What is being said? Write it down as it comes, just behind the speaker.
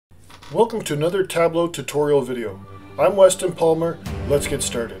Welcome to another Tableau tutorial video. I'm Weston Palmer. Let's get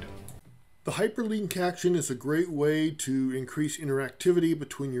started. The Hyperlink Action is a great way to increase interactivity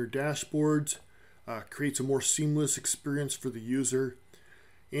between your dashboards, creates a more seamless experience for the user,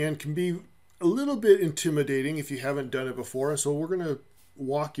 and can be a little bit intimidating if you haven't done it before. So we're going to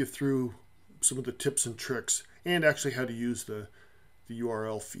walk you through some of the tips and tricks and actually how to use the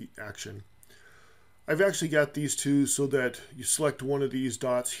URL action. I've actually got these two so that you select one of these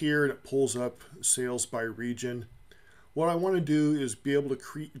dots here and it pulls up sales by region. What I want to do is be able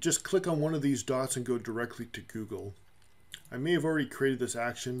to just click on one of these dots and go directly to Google. I may have already created this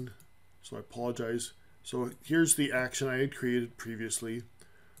action, so I apologize. So here's the action I had created previously.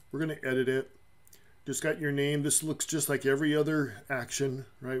 We're going to edit it. Just got your name. This looks just like every other action,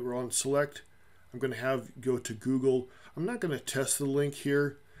 right? We're on select. I'm going to have go to Google. I'm not going to test the link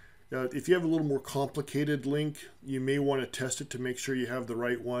here. If you have a little more complicated link, you may want to test it to make sure you have the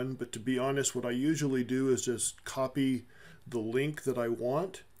right one. But to be honest, what I usually do is just copy the link that I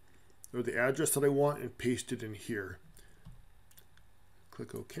want, or the address that I want, and paste it in here.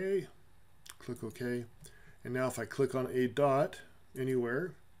 Click OK, click OK. And now if I click on a dot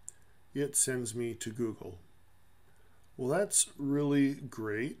anywhere, it sends me to Google. Well, that's really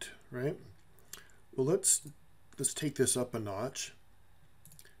great, right? Well, let's take this up a notch.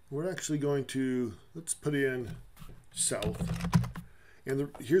 We're actually going to, let's put in south. And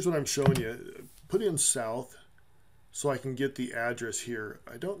here's what I'm showing you. Put in south so I can get the address here.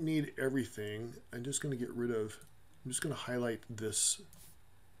 I don't need everything. I'm just going to get rid of, I'm just going to highlight this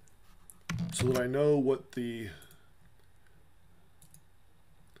so that I know what the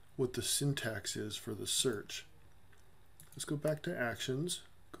syntax is for the search. Let's go back to actions,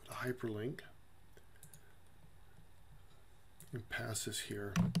 go to hyperlink, and pass this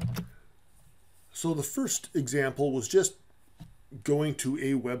here. So the first example was just going to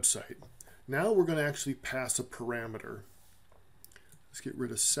a website. Now we're going to actually pass a parameter. Let's get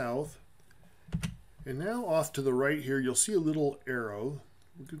rid of south. And now off to the right here, you'll see a little arrow.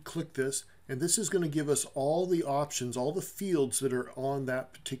 We can click this, and this is going to give us all the options, all the fields that are on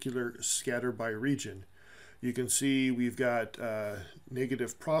that particular scatter by region. You can see we've got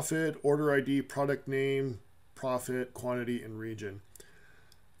negative profit, order ID, product name, profit, quantity, and region.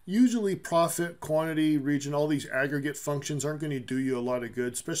 Usually profit, quantity, region, all these aggregate functions aren't going to do you a lot of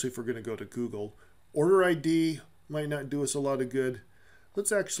good, especially if we're going to go to Google. Order ID might not do us a lot of good.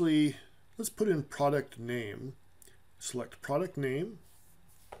 Let's put in product name. Select product name,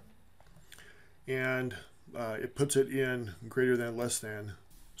 and it puts it in greater than, less than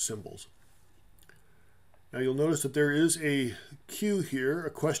symbols. Now you'll notice that there is a Q here, a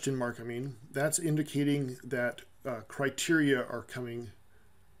question mark, I mean. That's indicating that criteria are coming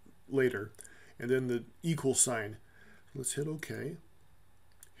later. And then the equal sign. Let's hit OK.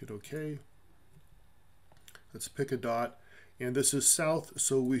 Hit OK. Let's pick a dot. And this is south,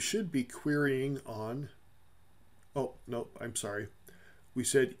 so we should be querying on, oh, no, I'm sorry. We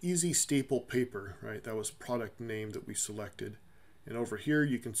said easy staple paper, right? That was product name that we selected. And over here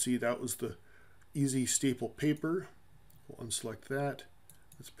you can see that was the easy staple paper. We'll unselect that.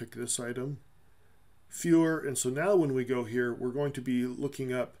 Let's pick this item. Fewer. And so now when we go here, we're going to be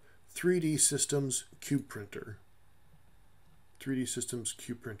looking up 3D Systems Cube Printer. 3D Systems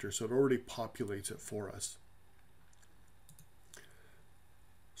Cube Printer. So it already populates it for us.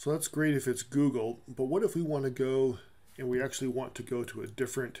 So that's great if it's Google. But what if we want to go and we actually want to go to a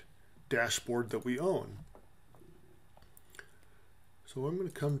different dashboard that we own? So I'm going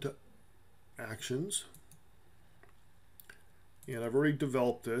to come to Actions, and I've already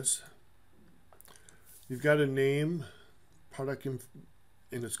developed this. You've got a name, product, and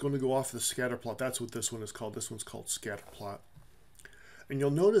it's going to go off the scatter plot. That's what this one is called. This one's called scatter plot. And you'll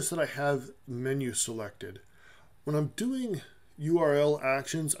notice that I have menu selected. When I'm doing URL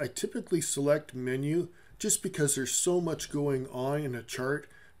actions, I typically select menu just because there's so much going on in a chart.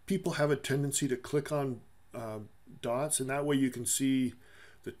 People have a tendency to click on dots, and that way you can see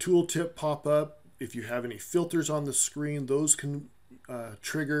the tooltip pop up. If you have any filters on the screen, those can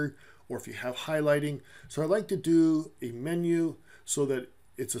trigger, or if you have highlighting. So I like to do a menu so that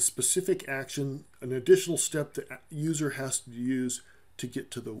it's a specific action, an additional step the user has to use to get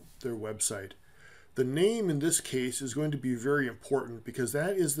to their website. The name in this case is going to be very important because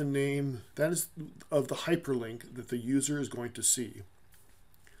that is the name, that is of the hyperlink that the user is going to see.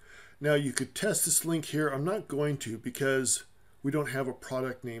 Now you could test this link here. I'm not going to because we don't have a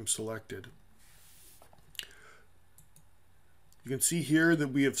product name selected. You can see here that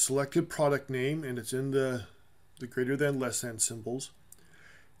we have selected product name, and it's in the greater than, less than symbols.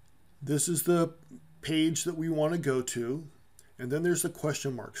 This is the page that we want to go to. And then there's the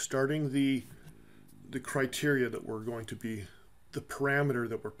question mark, starting the criteria that we're going to be, the parameter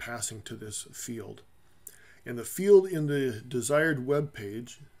that we're passing to this field. And the field in the desired web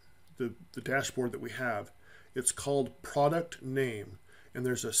page, the dashboard that we have, it's called product name. And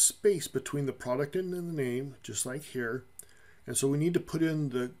there's a space between the product and the name, just like here. And so we need to put in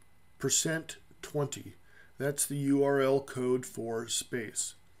the %20. That's the URL code for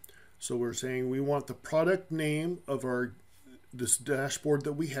space. So we're saying we want the product name of this dashboard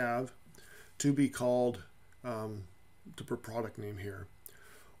that we have to be called the product name here.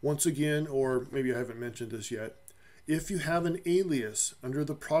 Once again, or maybe I haven't mentioned this yet, if you have an alias under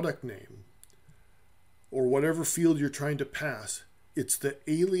the product name or whatever field you're trying to pass, it's the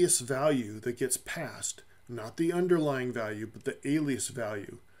alias value that gets passed, not the underlying value, but the alias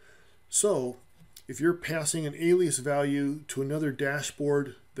value. So if you're passing an alias value to another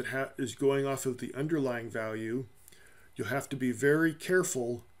dashboard that is going off of the underlying value, you'll have to be very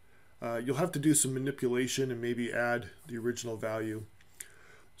careful. You'll have to do some manipulation and maybe add the original value.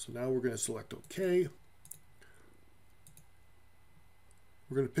 So now we're going to select OK.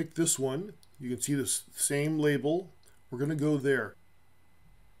 We're going to pick this one. You can see the same label. We're going to go there.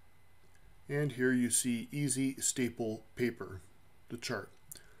 And here you see Easy Staple Paper, the chart.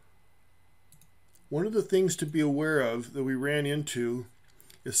 One of the things to be aware of that we ran into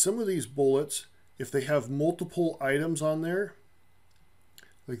is some of these bullets, if they have multiple items on there,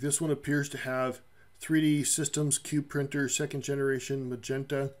 like this one appears to have 3D Systems, Cube Printer, second generation,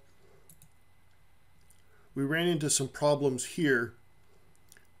 magenta. We ran into some problems here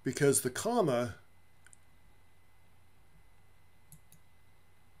because the comma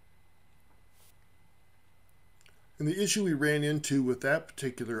and the issue we ran into with that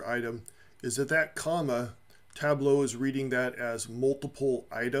particular item is that comma, Tableau is reading that as multiple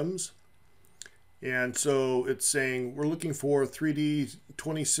items. And so it's saying we're looking for 3D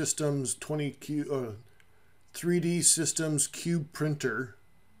 20 systems, 3D systems cube printer.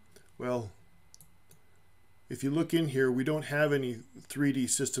 Well, if you look in here, we don't have any 3D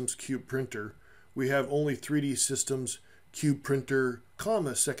systems cube printer. We have only 3D systems cube printer,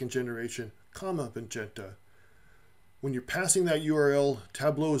 comma, second generation, comma, magenta. When you're passing that URL,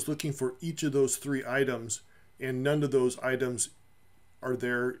 Tableau is looking for each of those three items, and none of those items are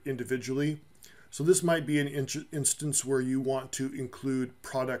there individually. So this might be an instance where you want to include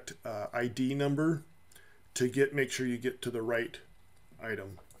product ID number to make sure you get to the right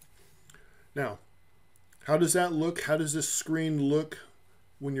item. Now, how does that look? How does this screen look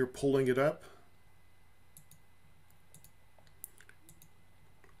when you're pulling it up?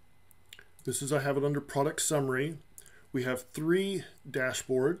 I have it under product summary. We have 3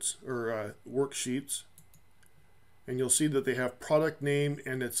 dashboards or worksheets, and you'll see that they have product name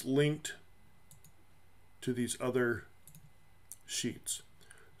and it's linked to these other sheets.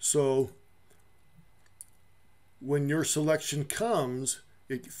 So when your selection comes,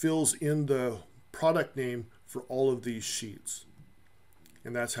 it fills in the product name for all of these sheets,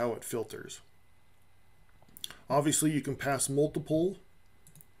 and that's how it filters. Obviously you can pass multiple.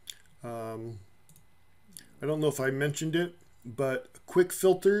 I don't know if I mentioned it, but quick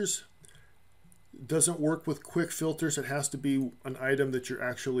filters doesn't work with quick filters. It has to be an item that you're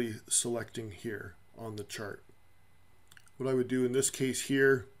actually selecting here on the chart. What I would do in this case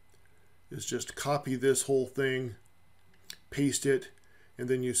here is just copy this whole thing, paste it, and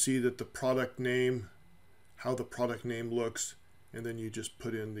then you see that the product name, how the product name looks, and then you just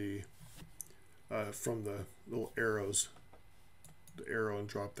put in the from the little arrows, the arrow, and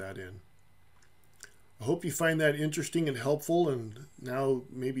drop that in. I hope you find that interesting and helpful, and now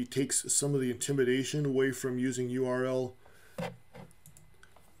maybe takes some of the intimidation away from using the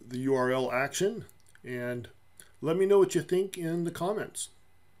URL action. And let me know what you think in the comments.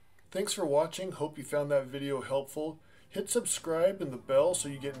 Thanks for watching. Hope you found that video helpful. Hit subscribe and the bell so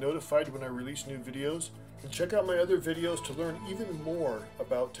you get notified when I release new videos. And check out my other videos to learn even more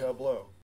about Tableau.